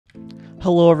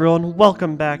Hello everyone,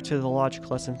 welcome back to the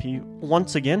Logical SMP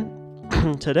once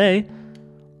again. Today,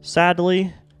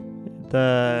 sadly,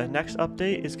 the next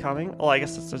update is coming. Well, I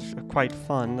guess it's just quite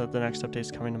fun that the next update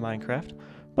is coming to Minecraft,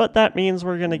 but that means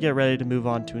we're going to get ready to move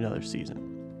on to another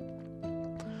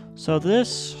season. So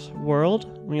this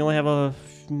world, we only have a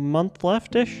month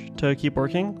left-ish to keep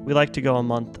working. We like to go a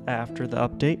month after the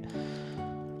update.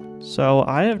 So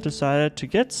I have decided to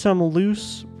get some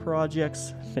loose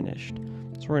projects finished.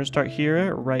 So we're going to start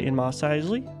here, right in Mos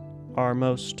Eisley, our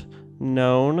most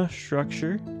known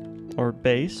structure, or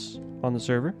base, on the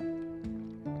server.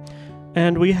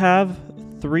 And we have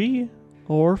 3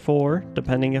 or 4,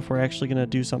 depending if we're actually going to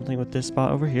do something with this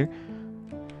spot over here,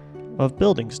 of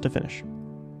buildings to finish.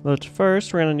 But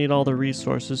first, we're going to need all the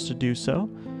resources to do so.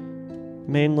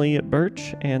 Mainly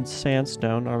birch and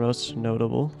sandstone are most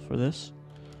notable for this.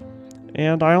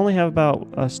 And I only have about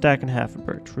a stack and a half of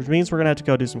birch, which means we're going to have to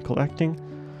go do some collecting.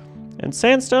 And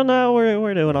sandstone, now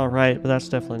we're doing alright, but that's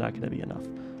definitely not going to be enough.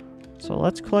 So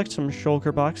let's collect some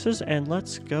shulker boxes and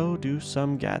let's go do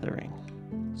some gathering.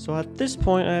 So at this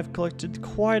point I have collected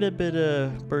quite a bit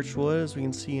of birch wood, as we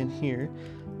can see in here.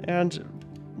 And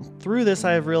through this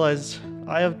I have realized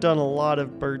I have done a lot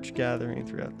of birch gathering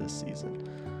throughout this season.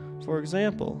 For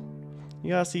example,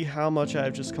 you gotta see how much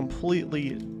I've just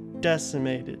completely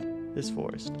decimated this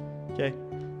forest. Okay,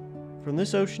 from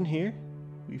this ocean here,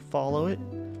 we follow it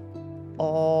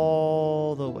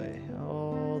all the way.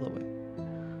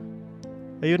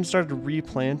 I even started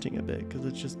replanting a bit because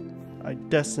it's just, I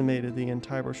decimated the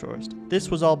entire birch forest.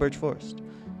 This was all birch forest.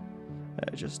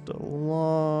 Just a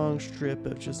long strip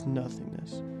of just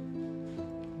nothingness.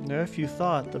 Now if you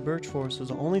thought the birch forest was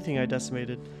the only thing I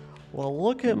decimated, well,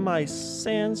 look at my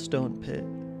sandstone pit.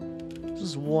 This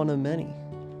is one of many.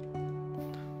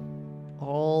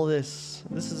 All this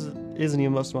isn't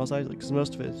even most of Mos Eisley, because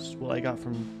most of it is what I got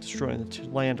from destroying the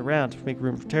land around to make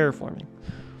room for terraforming.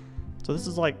 So this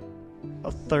is like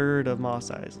a third of Mos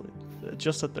Eisley,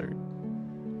 just a third.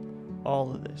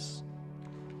 All of this.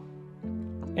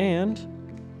 And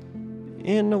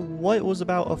in what was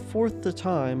about a fourth the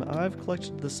time, I've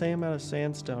collected the same amount of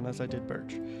sandstone as I did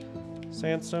birch.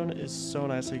 Sandstone is so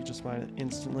nice that you can just mine it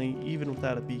instantly, even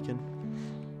without a beacon.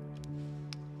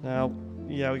 Now,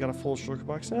 yeah, we got a full shulker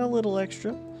box and a little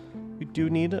extra. We do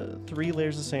need 3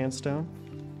 layers of sandstone.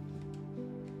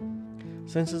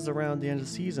 Since it's around the end of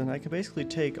the season, I can basically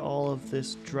take all of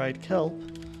this dried kelp,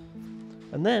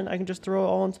 and then I can just throw it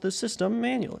all into the system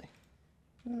manually.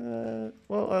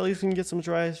 Well, at least we can get some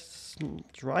dry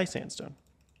sandstone.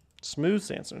 Smooth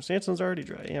sandstone. Sandstone's already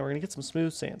dry. Yeah, we're going to get some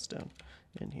smooth sandstone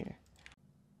in here.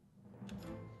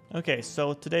 Okay, so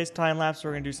with today's time lapse,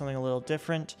 we're going to do something a little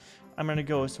different. I'm going to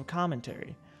go with some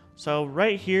commentary. So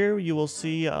right here, you will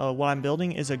see what I'm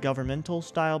building is a governmental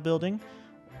style building.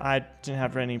 I didn't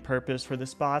have any purpose for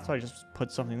this spot, so I just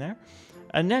put something there.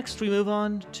 And next, we move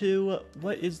on to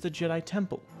what is the Jedi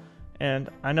Temple. And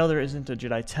I know there isn't a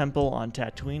Jedi Temple on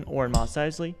Tatooine or in Mos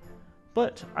Eisley,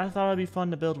 but I thought it'd be fun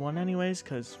to build one anyways,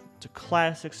 because it's a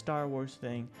classic Star Wars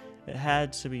thing. It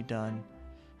had to be done.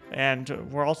 And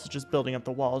we're also just building up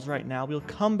the walls right now. We'll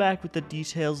come back with the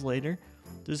details later.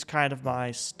 This is kind of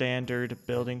my standard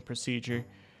building procedure.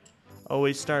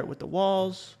 Always start with the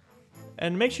walls,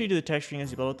 and make sure you do the texturing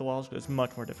as you build up the walls, because it's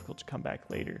much more difficult to come back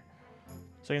later.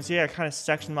 So you can see I kind of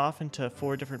sectioned them off into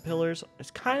 4 different pillars. It's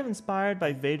kind of inspired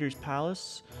by Vader's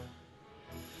palace.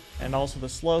 And also the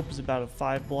slope is about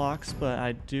 5 blocks, but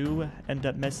I do end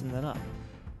up messing that up.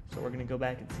 So we're going to go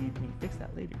back and see if we can fix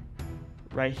that later.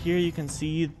 Right here you can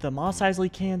see the Mos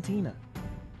Eisley Cantina.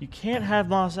 You can't have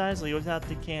Mos Eisley without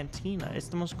the cantina. It's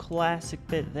the most classic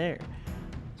bit there.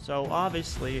 So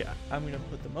obviously, I'm going to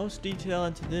put the most detail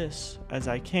into this as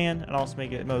I can, and also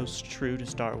make it most true to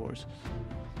Star Wars.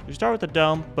 We start with the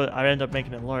dome, but I end up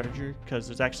making it larger because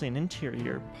there's actually an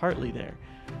interior partly there,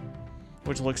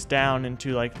 which looks down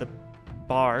into like the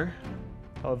bar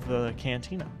of the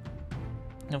cantina.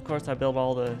 And of course, I built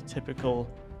all the typical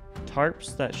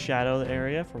tarps that shadow the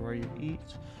area for where you eat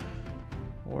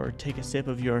or take a sip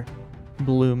of your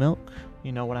blue milk.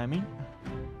 You know what I mean?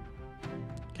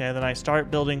 Okay, then I start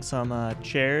building some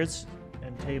chairs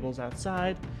and tables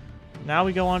outside. Now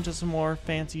we go on to some more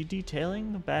fancy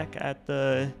detailing back at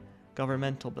the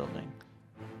governmental building.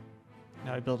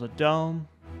 Now I build a dome.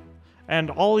 And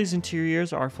all these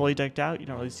interiors are fully decked out. You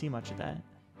don't really see much of that.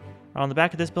 On the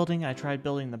back of this building, I tried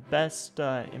building the best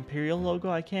Imperial logo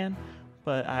I can,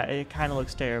 but it kind of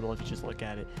looks terrible if you just look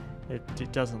at it.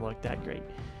 It doesn't look that great.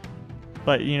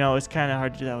 But, you know, it's kind of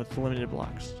hard to do that with limited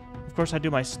blocks. Of course, I do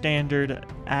my standard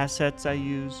assets I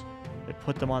use. I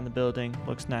put them on the building.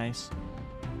 Looks nice.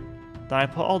 Then I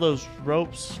put all those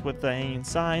ropes with the hanging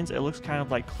signs. It looks kind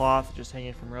of like cloth just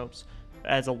hanging from ropes. It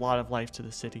adds a lot of life to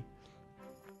the city.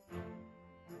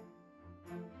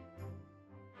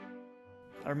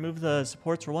 I removed the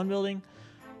supports for one building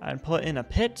and put in a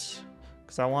pit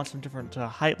because I want some different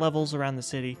height levels around the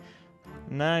city.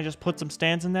 And then I just put some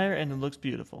stands in there and it looks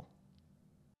beautiful.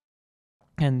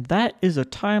 And that is a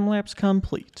time lapse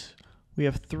complete. We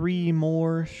have 3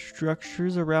 more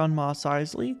structures around Mos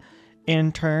Eisley,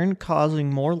 in turn causing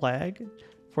more lag.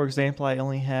 For example, I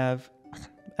only have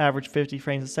average 50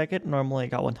 frames a second. Normally I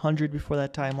got 100 before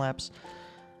that time lapse.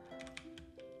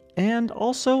 And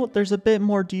also there's a bit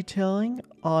more detailing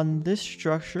on this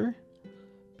structure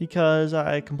because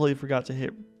I completely forgot to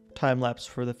hit time lapse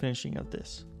for the finishing of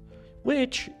this,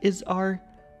 which is our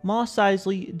Mos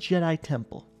Eisley Jedi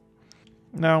Temple.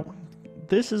 Now,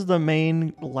 this is the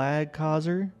main lag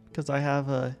causer because I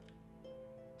have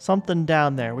something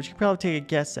down there, which you can probably take a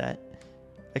guess at.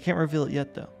 I can't reveal it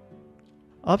yet though.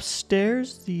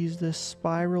 Upstairs, this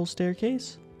spiral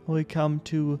staircase. When we come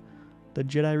to the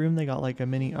Jedi room, they got like a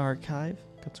mini archive,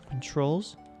 got some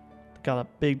controls, got a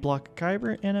big block of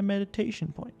kyber and a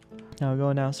meditation point. Now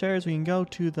going downstairs, we can go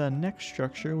to the next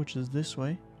structure, which is this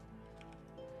way,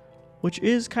 which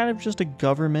is kind of just a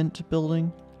government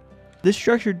building. This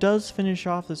structure does finish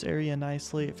off this area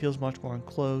nicely. It feels much more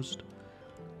enclosed.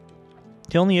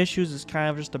 The only issues is kind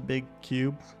of just a big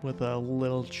cube with a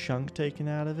little chunk taken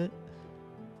out of it,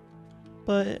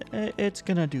 but it's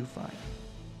gonna do fine.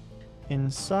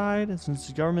 Inside, since it's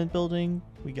a government building,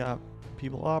 we got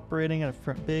people operating at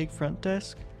a big front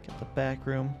desk. Got the back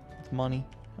room with money.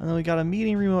 And then we got a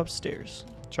meeting room upstairs,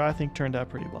 which I think turned out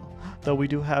pretty well. Though we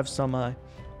do have some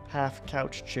half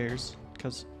couch chairs,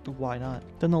 because why not?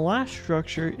 Then the last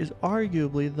structure is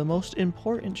arguably the most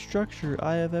important structure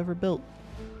I have ever built.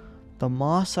 The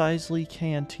Mos Eisley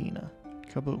Cantina.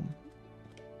 Kaboom.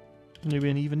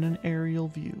 Maybe even an aerial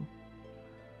view.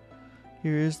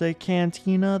 Here is the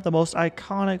cantina, the most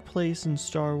iconic place in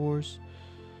Star Wars.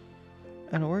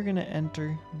 And we're gonna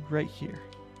enter right here.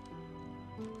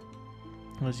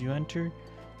 As you enter, you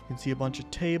can see a bunch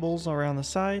of tables around the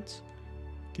sides.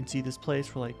 You can see this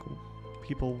place where like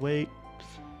people wait,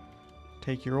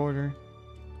 take your order.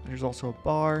 There's also a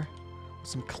bar with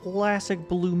some classic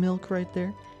blue milk right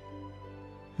there.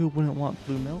 Who wouldn't want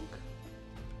blue milk?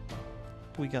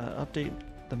 We gotta update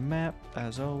the map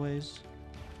as always.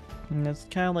 And it's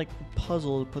kind of like a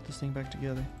puzzle to put this thing back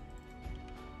together.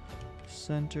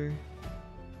 Center.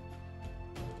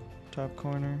 Top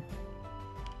corner.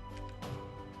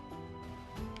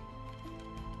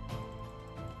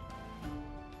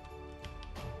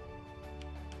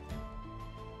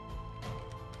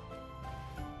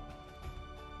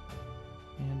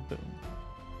 And boom.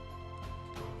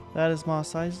 That is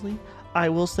Mos Eisley. I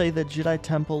will say the Jedi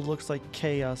Temple looks like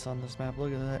chaos on this map.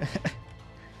 Look at that.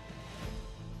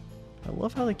 I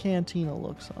love how the cantina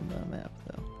looks on the map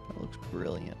though. That looks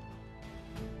brilliant.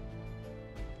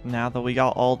 Now that we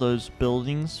got all those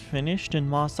buildings finished in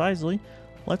Mos Eisley,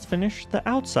 let's finish the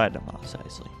outside of Mos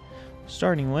Eisley.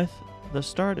 Starting with the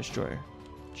Star Destroyer,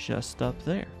 just up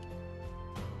there.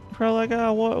 Probably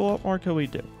like, what more could we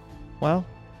do? Well,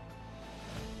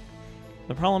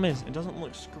 the problem is, it doesn't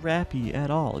look scrappy at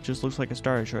all. It just looks like a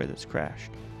Star Destroyer that's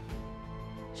crashed.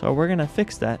 So we're gonna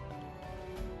fix that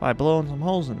by blowing some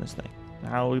holes in this thing.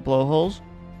 How do we blow holes?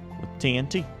 With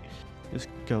TNT. Just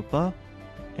go ba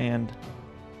and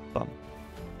bum.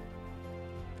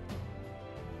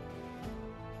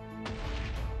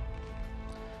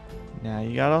 Now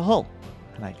you got a hole.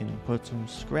 And I can put some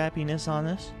scrappiness on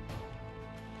this.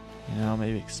 You know,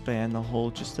 maybe expand the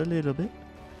hole just a little bit.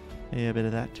 Maybe a bit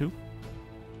of that too.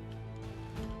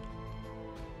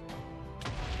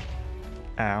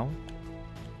 Ow.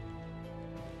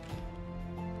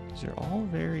 These are all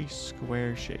very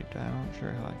square shaped. I'm not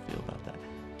sure how I feel about that.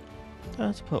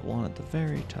 Let's put one at the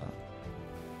very top.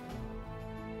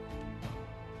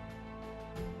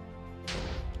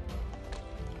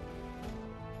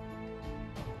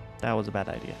 That was a bad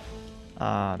idea.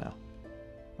 No.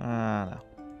 No.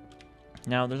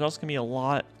 Now, there's also going to be a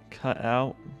lot cut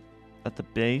out at the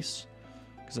base,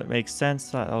 because it makes sense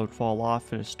that it would fall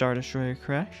off in a Star Destroyer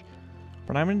crash.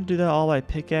 But I'm going to do that all by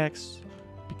pickaxe,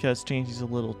 because changing a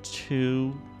little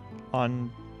too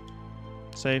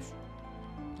unsafe.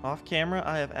 Off camera,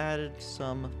 I have added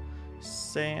some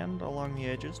sand along the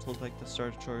edges to look like the Star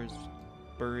Destroyer is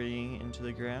burying into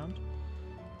the ground.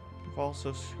 I've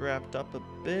also scrapped up a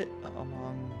bit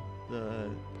along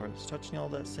the part that's touching all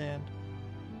that sand.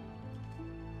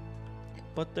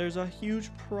 But there's a huge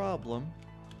problem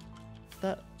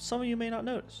that some of you may not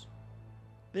notice.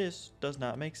 This does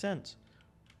not make sense.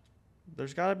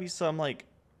 there's got to be some like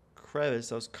crevice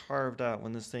that was carved out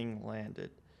when this thing landed.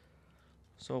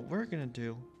 So what we're gonna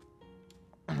do,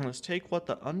 let's take what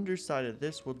the underside of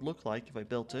this would look like if I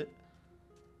built it,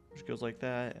 which goes like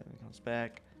that and comes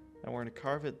back, and we're gonna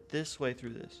carve it this way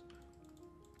through this.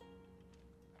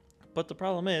 But the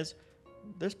problem is,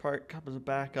 this part comes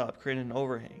back up, creating an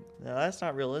overhang. Now that's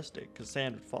not realistic because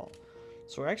sand would fall.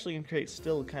 So we're actually gonna create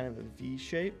still kind of a V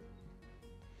shape.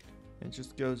 It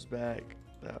just goes back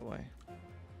that way.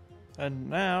 And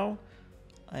now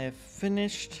I have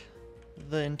finished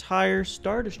the entire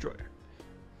Star Destroyer.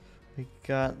 We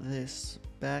got this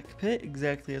back pit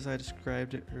exactly as I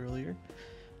described it earlier.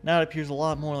 Now it appears a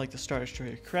lot more like the Star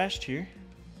Destroyer crashed here.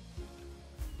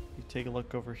 You take a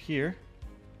look over here.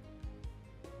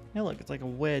 Now look, it's like a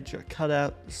wedge, a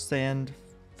cutout, sand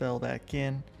fell back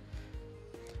in.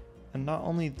 And not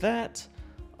only that,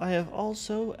 I have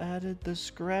also added the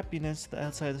scrappiness to the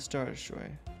outside of the Star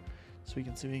Destroyer. So we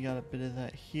can see we got a bit of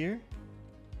that here.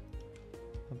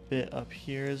 A bit up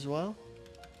here as well.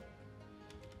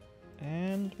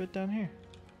 And a bit down here.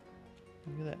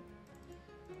 Look at that.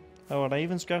 Oh, and I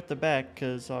even scrapped the back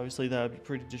because obviously that would be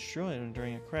pretty destroyed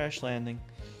during a crash landing.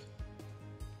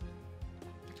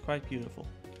 It's quite beautiful.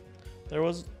 There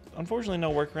was unfortunately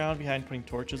no workaround behind putting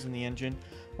torches in the engine.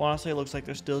 Well, honestly, it looks like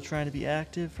they're still trying to be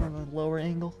active from a lower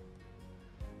angle.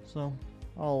 So,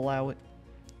 I'll allow it.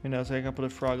 You know, so I can put a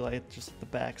frog light just at the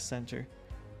back center.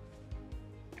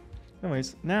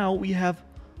 Anyways, now we have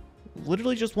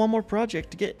literally just one more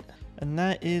project to get. And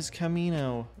that is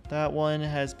Camino. That one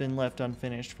has been left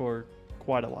unfinished for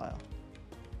quite a while.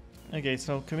 Okay,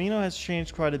 so Camino has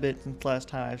changed quite a bit since last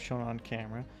time I've shown on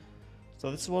camera.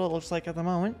 So this is what it looks like at the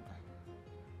moment.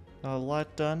 A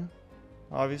lot done.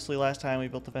 Obviously last time we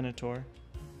built the Venator.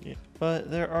 Yeah. But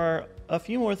there are a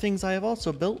few more things I have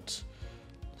also built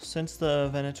since the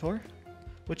Venator,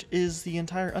 which is the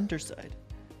entire underside.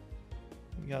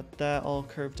 We got that all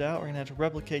curved out. We're gonna have to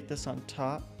replicate this on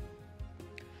top.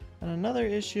 And another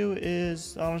issue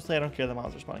is, honestly I don't care the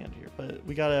models are spawning under here, but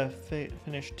we gotta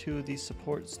finish 2 of these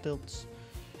support stilts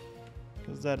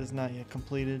because that is not yet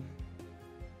completed.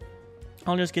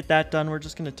 I'll just get that done. We're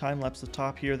just going to time-lapse the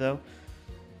top here, though.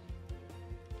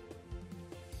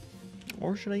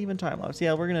 Or should I even time-lapse?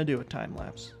 Yeah, we're going to do a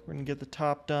time-lapse. We're going to get the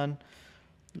top done.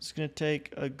 It's going to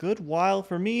take a good while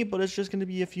for me, but it's just going to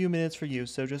be a few minutes for you.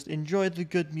 So just enjoy the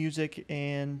good music,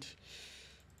 and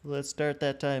let's start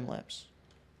that time-lapse.